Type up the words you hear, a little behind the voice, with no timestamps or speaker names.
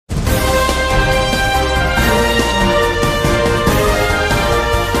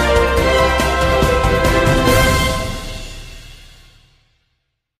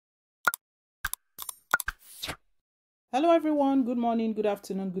Hello everyone, good morning, good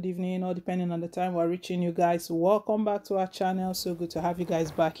afternoon, good evening, or depending on the time we're reaching you guys. Welcome back to our channel. So good to have you guys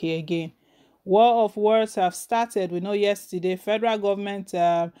back here again. War of words have started. We know yesterday federal government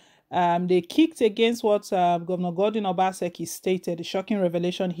they kicked against what Governor Godwin Obaseki stated, the shocking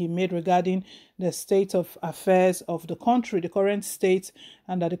revelation he made regarding the state of affairs of the country, the current state,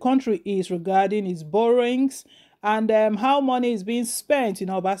 and that the country is regarding its borrowings and how money is being spent. You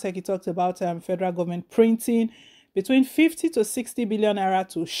know, Obaseki talked about federal government printing between 50 to 60 billion naira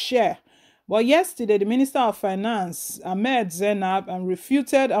to share. But yesterday, the Minister of Finance, Ahmed Zainab,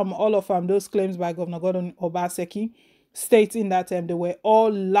 refuted all of those claims by Governor Godwin Obaseki, stating that they were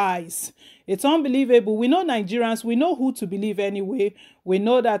all lies. It's unbelievable. We know Nigerians, we know who to believe anyway. We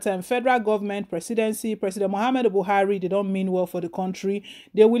know that federal government, presidency, President Muhammadu Buhari, they don't mean well for the country.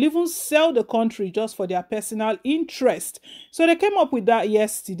 They will even sell the country just for their personal interest. So they came up with that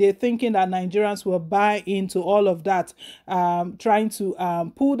yesterday, thinking that Nigerians will buy into all of that, trying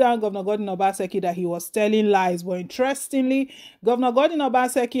to pull down Governor Godwin Obaseki, that he was telling lies. But interestingly, Governor Godwin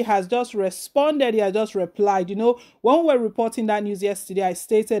Obaseki has just responded. He has just replied. You know, when we were reporting that news yesterday, I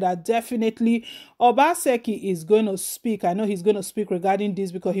stated that definitely Obaseki is going to speak. I know he's going to speak regarding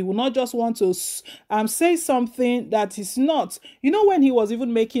this because he will not just want to say something that is not. You know, when he was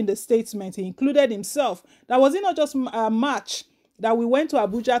even making the statement, he included himself. That was not just a match that we went to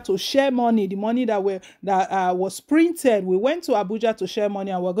Abuja to share money, the money that was printed. We went to Abuja to share money,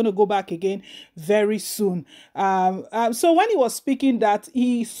 and we're going to go back again very soon. So when he was speaking that,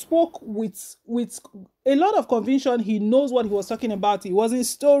 he spoke with a lot of conviction. He knows what he was talking about. It wasn't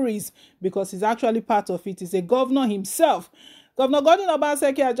stories, because he's actually part of it. He's a governor himself. Governor Godwin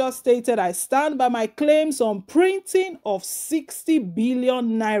Obaseki has just stated, "I stand by my claims on printing of 60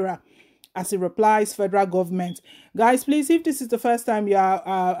 billion naira." As he replies, federal government. Guys, please, if this is the first time you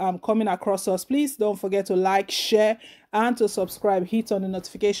are coming across us, please don't forget to like, share, and to subscribe. Hit on the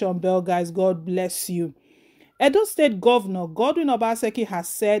notification bell, guys. God bless you. Edo State Governor Godwin Obaseki has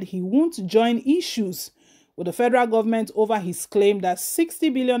said he won't join issues with the federal government over his claim that 60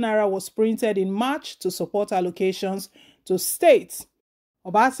 billion naira was printed in March to support allocations to states.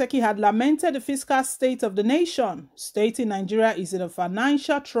 Obaseki had lamented the fiscal state of the nation, stating Nigeria is in a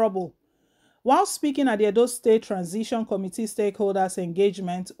financial trouble. While speaking at the Edo State Transition Committee stakeholders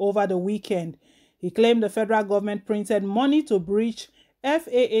engagement over the weekend, he claimed the federal government printed money to breach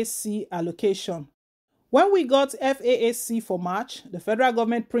FAAC allocation. When we got FAAC for March, the federal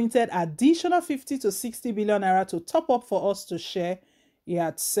government printed additional 50 to 60 billion naira to top up for us to share, he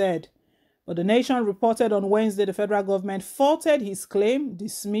had said. But the Nation reported on Wednesday the federal government faulted his claim,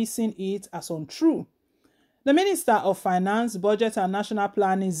 dismissing it as untrue. The Minister of Finance, Budget and National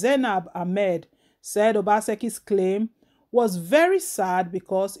Planning, Zainab Ahmed, said Obaseki's claim was very sad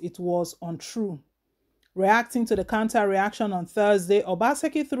because it was untrue. Reacting to the counter-reaction on Thursday,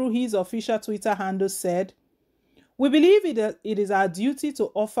 Obaseki, through his official Twitter handle, said, "We believe it is our duty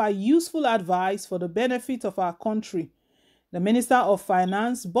to offer useful advice for the benefit of our country. The Minister of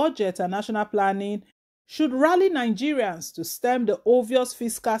Finance, Budget and National Planning should rally Nigerians to stem the obvious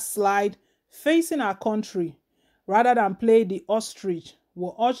fiscal slide facing our country. Rather than play the ostrich, we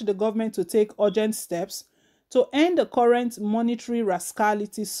urge the government to take urgent steps to end the current monetary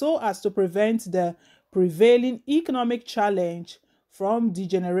rascality so as to prevent the prevailing economic challenge from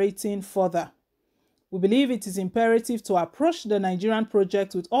degenerating further. We believe it is imperative to approach the Nigerian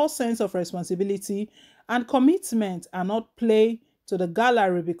project with all sense of responsibility and commitment and not play to the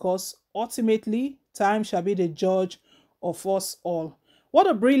gallery, because ultimately time shall be the judge of us all." What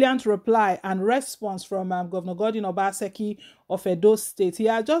a brilliant reply and response from Governor Godwin Obaseki of Edo State. He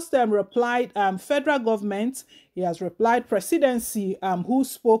has just replied federal government. He has replied Presidency, who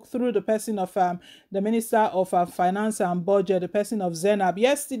spoke through the person of the Minister of Finance and Budget, the person of Zainab.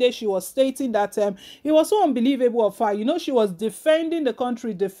 Yesterday, she was stating that it was so unbelievable of her. You know, she was defending the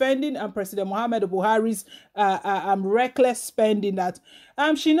country, defending President Muhammadu Buhari's reckless spending, that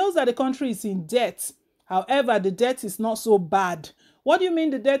she knows that the country is in debt. However, the debt is not so bad. What do you mean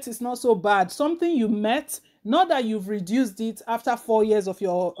the debt is not so bad? Something you met, not that you've reduced it after 4 years of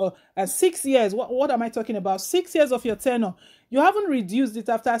your 6 years. What am I talking about? 6 years of your tenure. You haven't reduced it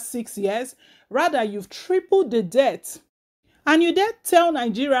after 6 years. Rather, you've tripled the debt. And you dare tell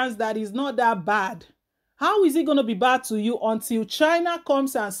Nigerians that it's not that bad. How is it going to be bad to you until China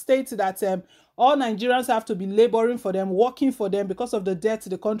comes and states that all Nigerians have to be laboring for them, working for them because of the debt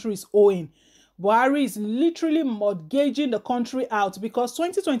the country is owing? Buhari is literally mortgaging the country out, because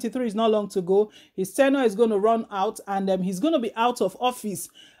 2023 is not long to go. His tenure is going to run out, and he's going to be out of office.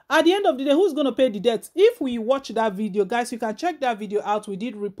 At the end of the day, who's going to pay the debt? If we watch that video, guys, you can check that video out. We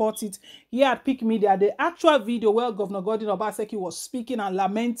did report it here at Peak Media. The actual video where Governor Godwin Obaseki was speaking and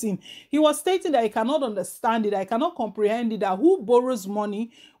lamenting. He was stating that he cannot understand it, that he cannot comprehend it, that who borrows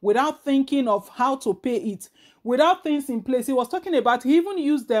money without thinking of how to pay it, without things in place. He was talking about, he even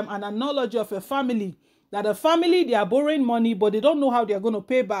used them an analogy of a family. That a family, they are borrowing money, but they don't know how they are going to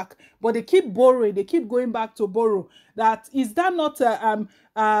pay back. But they keep borrowing, they keep going back to borrow. That is that not?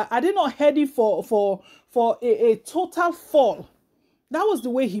 Are they not heading for a total fall? That was the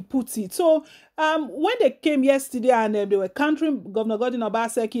way he puts it. So when they came yesterday and they were countering Governor Godwin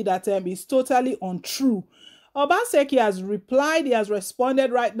Obaseki that is totally untrue. Obaseki has replied, he has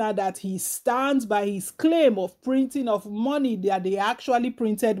responded right now that he stands by his claim of printing of money, that they actually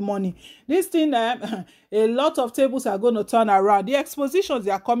printed money. This thing, a lot of tables are going to turn around. The expositions,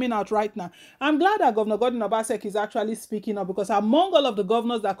 they are coming out right now. I'm glad that Governor Godwin Obaseki is actually speaking up, because among all of the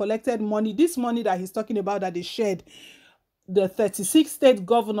governors that collected money, this money that he's talking about that they shared, the 36 state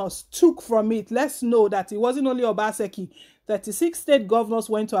governors took from it. Let's know that it wasn't only Obaseki. 36 state governors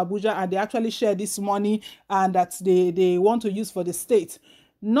went to Abuja and they actually shared this money, and that they want to use for the state.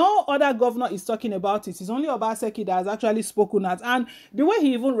 No other governor is talking about it. It's only Obaseki that has actually spoken out. And the way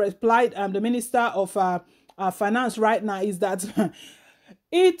he even replied, the Minister of Finance right now, is that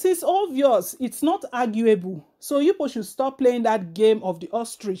it is obvious, it's not arguable. So you people should stop playing that game of the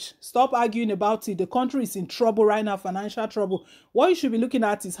ostrich. Stop arguing about it. The country is in trouble right now, financial trouble. What you should be looking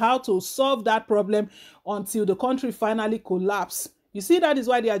at is how to solve that problem until the country finally collapses. You see, that is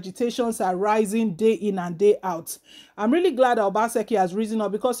why the agitations are rising day in and day out. I'm really glad that Obaseki has risen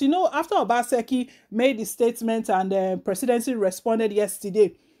up, because, you know, after Obaseki made the statement and the presidency responded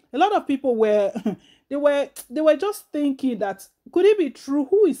yesterday, a lot of people were they were just thinking that, could it be true?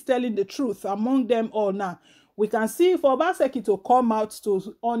 Who is telling the truth among them all now? We can see for Obaseki to come out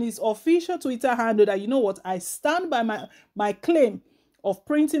on his official Twitter handle that, you know what, I stand by my claim of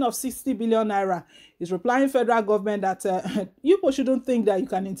printing of 60 billion naira. He's replying federal government that you people shouldn't think that you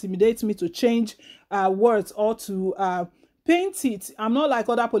can intimidate me to change words or to paint it. I'm not like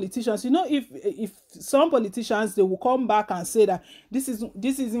other politicians. You know, if some politicians, they will come back and say that this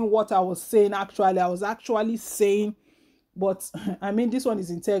isn't what I was saying. Actually, I was actually saying. But I mean, this one is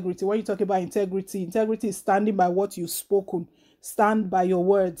integrity. When you talk about integrity is standing by what you've spoken. Stand by your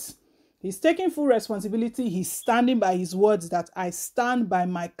words. He's taking full responsibility. He's standing by his words, that I stand by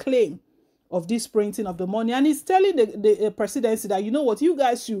my claim of this printing of the money. And he's telling the presidency that, you know what, you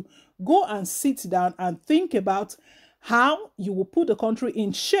guys should go and sit down and think about how you will put the country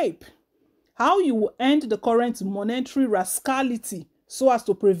in shape, how you will end the current monetary rascality so as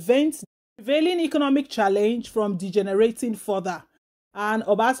to prevent prevailing economic challenge from degenerating further. And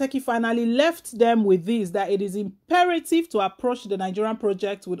Obaseki finally left them with this, that it is imperative to approach the Nigerian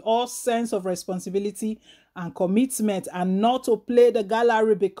project with all sense of responsibility and commitment, and not to play the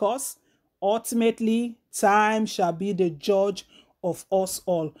gallery, because ultimately time shall be the judge of us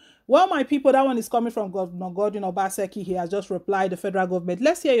all. Well, my people, that one is coming from Governor Godwin Obaseki. He has just replied the federal government.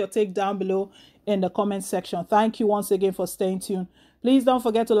 Let's hear your take down below in the comment section. Thank you once again for staying tuned. Please don't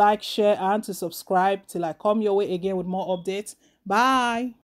forget to like, share, and to subscribe till I come your way again with more updates. Bye.